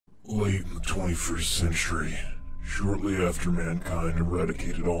late in the 21st century, shortly after mankind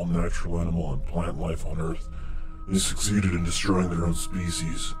eradicated all natural animal and plant life on Earth, they succeeded in destroying their own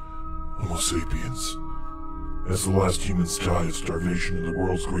species, Homo sapiens. As the last humans die of starvation in the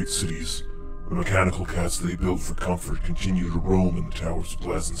world's great cities, the mechanical cats they built for comfort continue to roam in the towers of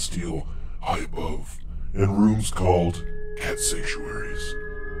glass and steel high above, in rooms called cat sanctuaries.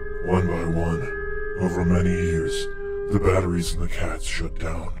 One by one, over many years, the batteries in the cats shut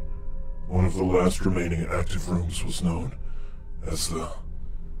down. One of the last remaining active rooms was known as the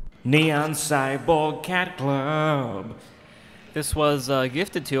Neon Cyborg Cat Club. This was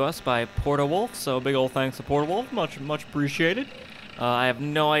gifted to us by Porta Wolf, so big old thanks to Porta Wolf. Much appreciated. I have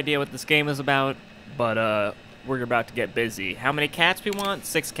no idea what this game is about, but we're about to get busy. How many cats we want?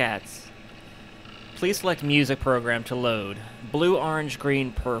 6 cats. Please select music program to load. Blue, orange,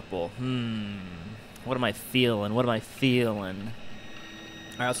 green, purple. What am I feeling? What am I feeling?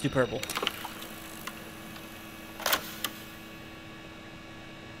 Alright, let's do purple.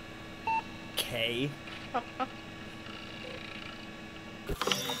 Okay.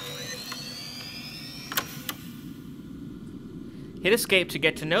 Hit escape to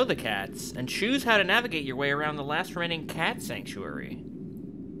get to know the cats, and choose how to navigate your way around the last remaining cat sanctuary.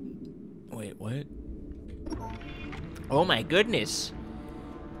 Wait, what? Oh my goodness.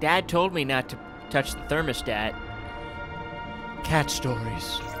 Dad told me not to touch the thermostat. Cat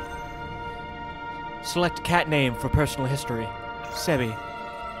stories. Select cat name for personal history. Sebi.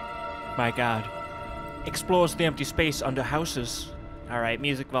 My God. Explores the empty space under houses. Alright,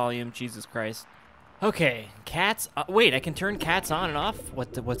 music volume, Jesus Christ. Okay, cats. Wait, I can turn cats on and off?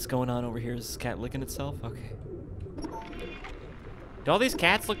 What's going on over here? Is this cat licking itself? Okay. Do all these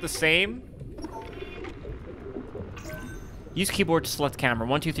cats look the same? Use keyboard to select camera.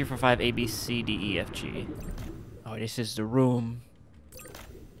 1, 2, 3, 4, 5, A, B, C, D, E, F, G. Oh, this is the room.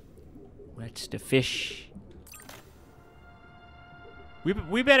 What's the fish?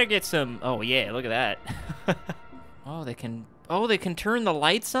 We better get some. Oh yeah, look at that. Oh, they can turn the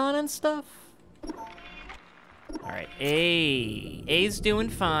lights on and stuff. All right, A's doing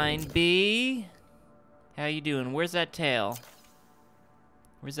fine. B, how you doing? Where's that tail?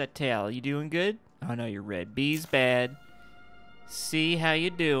 Where's that tail? You doing good? Oh no, you're red. B's bad. C, how you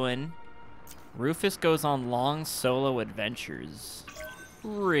doing? Rufus goes on long solo adventures.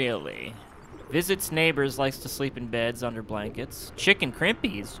 Really? Visits neighbors, likes to sleep in beds under blankets. Chicken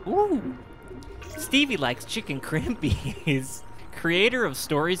crimpies. Ooh. Stevie likes chicken crimpies. Creator of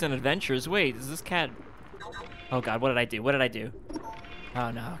stories and adventures. Wait, is this cat... Oh god, what did I do? What did I do?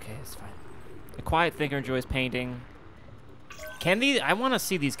 Oh no, okay, it's fine. A quiet thinker enjoys painting. Can these... I want to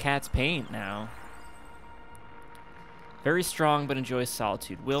see these cats paint now. Very strong, but enjoys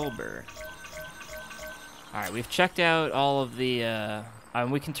solitude. Wilbur. Alright, we've checked out all of the,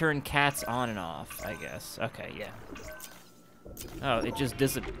 we can turn cats on and off, I guess. Okay, yeah. Oh, it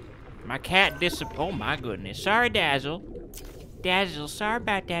just my cat oh my goodness. Sorry, Dazzle. Dazzle, sorry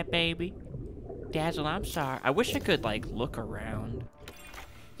about that, baby. Dazzle, I'm sorry. I wish I could, like, look around.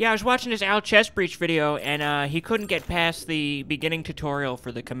 Yeah, I was watching this Al Chest Breach video, and, he couldn't get past the beginning tutorial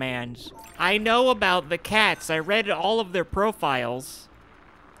for the commands. I know about the cats. I read all of their profiles.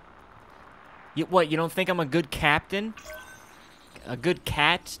 You don't think I'm a good captain? A good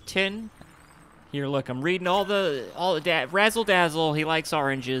cat-tin? Here, look, I'm reading all the Razzle Dazzle, he likes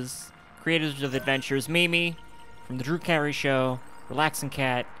oranges. Creators of Adventures, Mimi, from the Drew Carey Show, Relaxing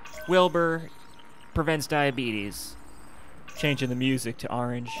Cat, Wilbur, prevents diabetes. Changing the music to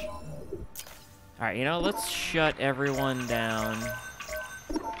orange. Alright, you know, let's shut everyone down.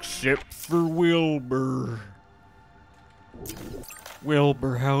 Except for Wilbur.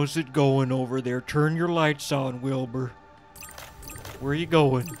 Wilbur, how's it going over there? Turn your lights on, Wilbur. Where are you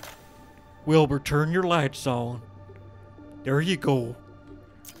going? Wilbur, turn your lights on. There you go.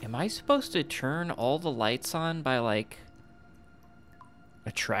 Am I supposed to turn all the lights on by, like,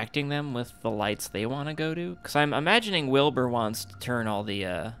 attracting them with the lights they want to go to? Because I'm imagining Wilbur wants to turn all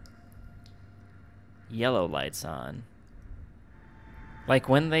the, yellow lights on. Like,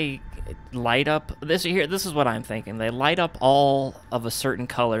 when they light up... This is what I'm thinking. They light up all of a certain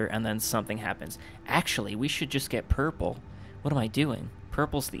color, and then something happens. Actually, we should just get purple. What am I doing?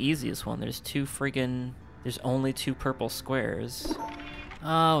 Purple's the easiest one. There's only 2 purple squares.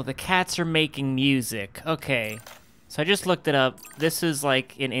 Oh, the cats are making music. Okay. So I just looked it up. This is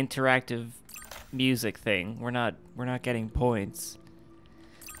like an interactive music thing. We're not getting points.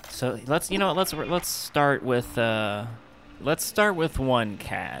 So let's start with one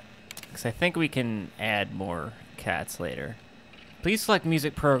cat, because I think we can add more cats later. Please select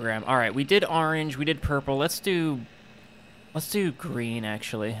music program. All right, we did orange, we did purple. Let's do green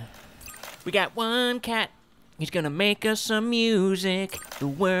actually. We got one cat. He's gonna make us some music. The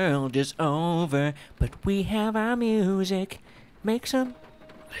world is over, but we have our music. Make some.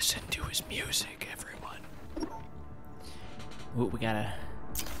 Listen to his music, everyone. Ooh, we got a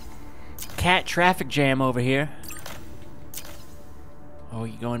cat traffic jam over here. Oh,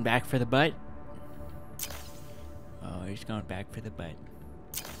 you going back for the butt? Oh, he's going back for the butt.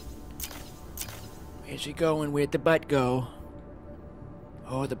 Where's he going? Where'd the butt go?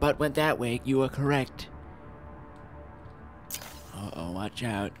 Oh, the butt went that way. You are correct. Uh-oh, watch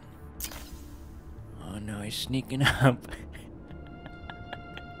out. Oh no, he's sneaking up.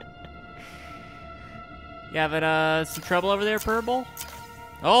 You having some trouble over there, Purple?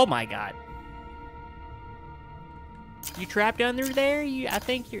 Oh my god. You trapped under there? I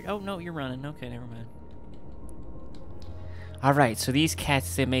think you're... Oh no, you're running. Okay, never mind. Alright, so these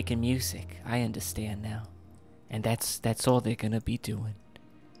cats, they're making music. I understand now. And that's all they're gonna be doing.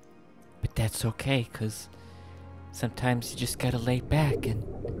 But that's okay, because sometimes you just gotta lay back and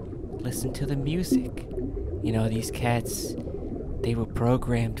listen to the music. You know, these cats, they were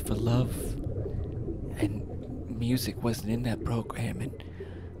programmed for love. And music wasn't in that programming.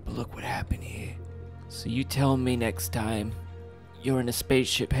 But look what happened here. So you tell me next time you're in a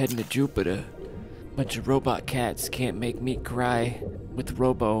spaceship heading to Jupiter. Bunch of robot cats can't make me cry with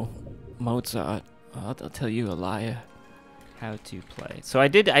Robo Mozart. I'll tell you a liar. How to play. So I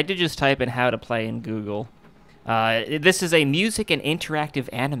did just type in how to play in Google. This is a music and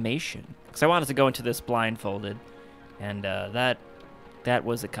interactive animation. Because I wanted to go into this blindfolded. And that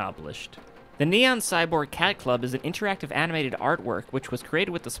was accomplished. The Neon Cyborg Cat Club is an interactive animated artwork which was created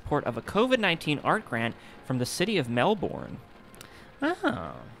with the support of a COVID-19 art grant from the city of Melbourne.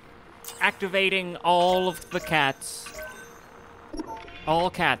 Oh. Activating all of the cats. All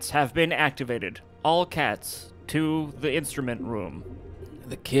cats have been activated. All cats to the instrument room.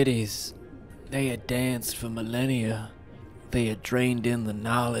 The kitties, they had danced for millennia. They had drained in the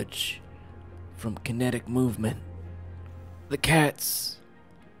knowledge from kinetic movement. The cats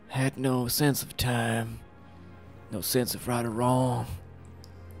had no sense of time, no sense of right or wrong.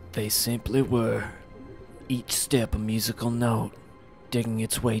 They simply were, each step a musical note, digging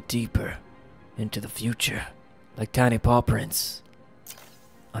its way deeper into the future, like tiny paw prints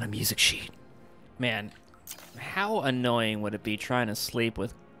on a music sheet. Man, how annoying would it be trying to sleep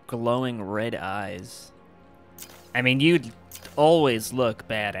with glowing red eyes? I mean, you'd always look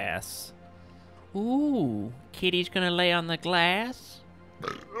badass. Ooh, kitty's gonna lay on the glass?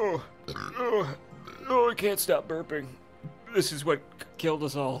 Oh, I can't stop burping. This is what killed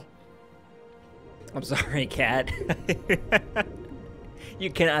us all. I'm sorry, cat. You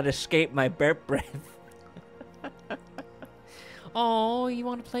cannot escape my burp breath. Oh, you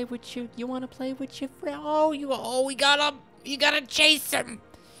want to play with you want to play with your friend? We got him. You gotta chase him.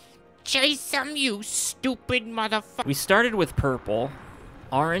 Chase him, you stupid motherfucker. We started with purple.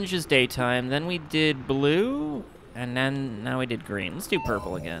 Orange is daytime. Then we did blue. And then, now we did green. Let's do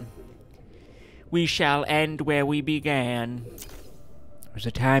purple again. We shall end where we began. There's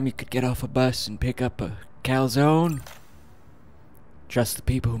a time you could get off a bus and pick up a calzone. Trust the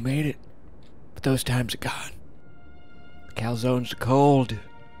people who made it. But those times are gone. The calzones are cold.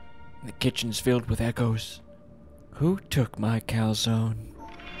 And the kitchen's filled with echoes. Who took my calzone?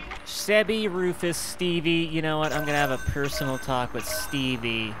 Sebby, Rufus, Stevie. You know what? I'm gonna have a personal talk with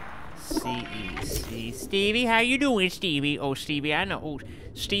Stevie. C-E-C. Stevie, how you doing, Stevie? Oh, Stevie, I know. Oh,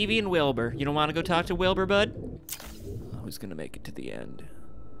 Stevie and Wilbur. You don't want to go talk to Wilbur, bud? Who's gonna make it to the end?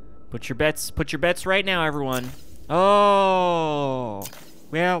 Put your bets right now, everyone. Oh!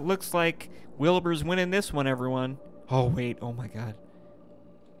 Well, looks like Wilbur's winning this one, everyone. Oh, wait. Oh, my God.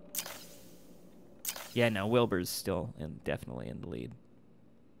 Yeah, no, Wilbur's still definitely in the lead.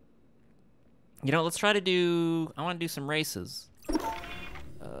 You know, let's try to do... I want to do some races.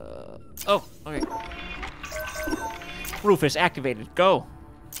 Oh, okay. Rufus, activated. Go.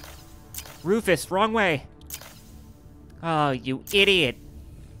 Rufus, wrong way. Oh, you idiot.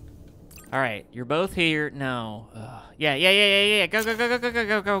 All right, you're both here. No. Yeah. Go.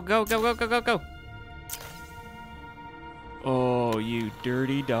 Oh, you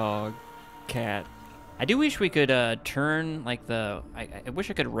dirty dog. Cat. I do wish we could turn, like, I wish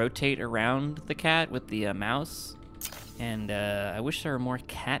I could rotate around the cat with the mouse. And I wish there were more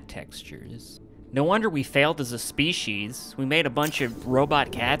cat textures. No wonder we failed as a species. We made a bunch of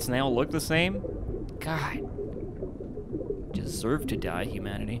robot cats and they all look the same. God. Deserve to die,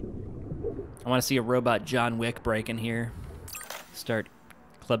 humanity. I want to see a robot John Wick break in here. Start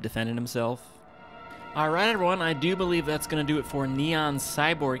club defending himself. Alright, everyone, I do believe that's going to do it for Neon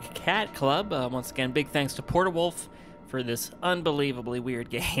Cyborg Cat Club. Once again, big thanks to Portawolf for this unbelievably weird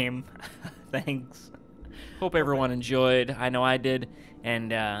game. Thanks. Hope everyone enjoyed. I know I did.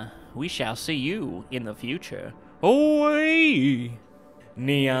 And we shall see you in the future. Away!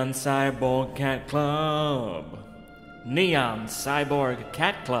 Neon Cyborg Cat Club. Neon Cyborg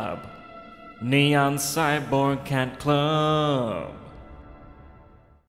Cat Club. Neon Cyborg Cat Club.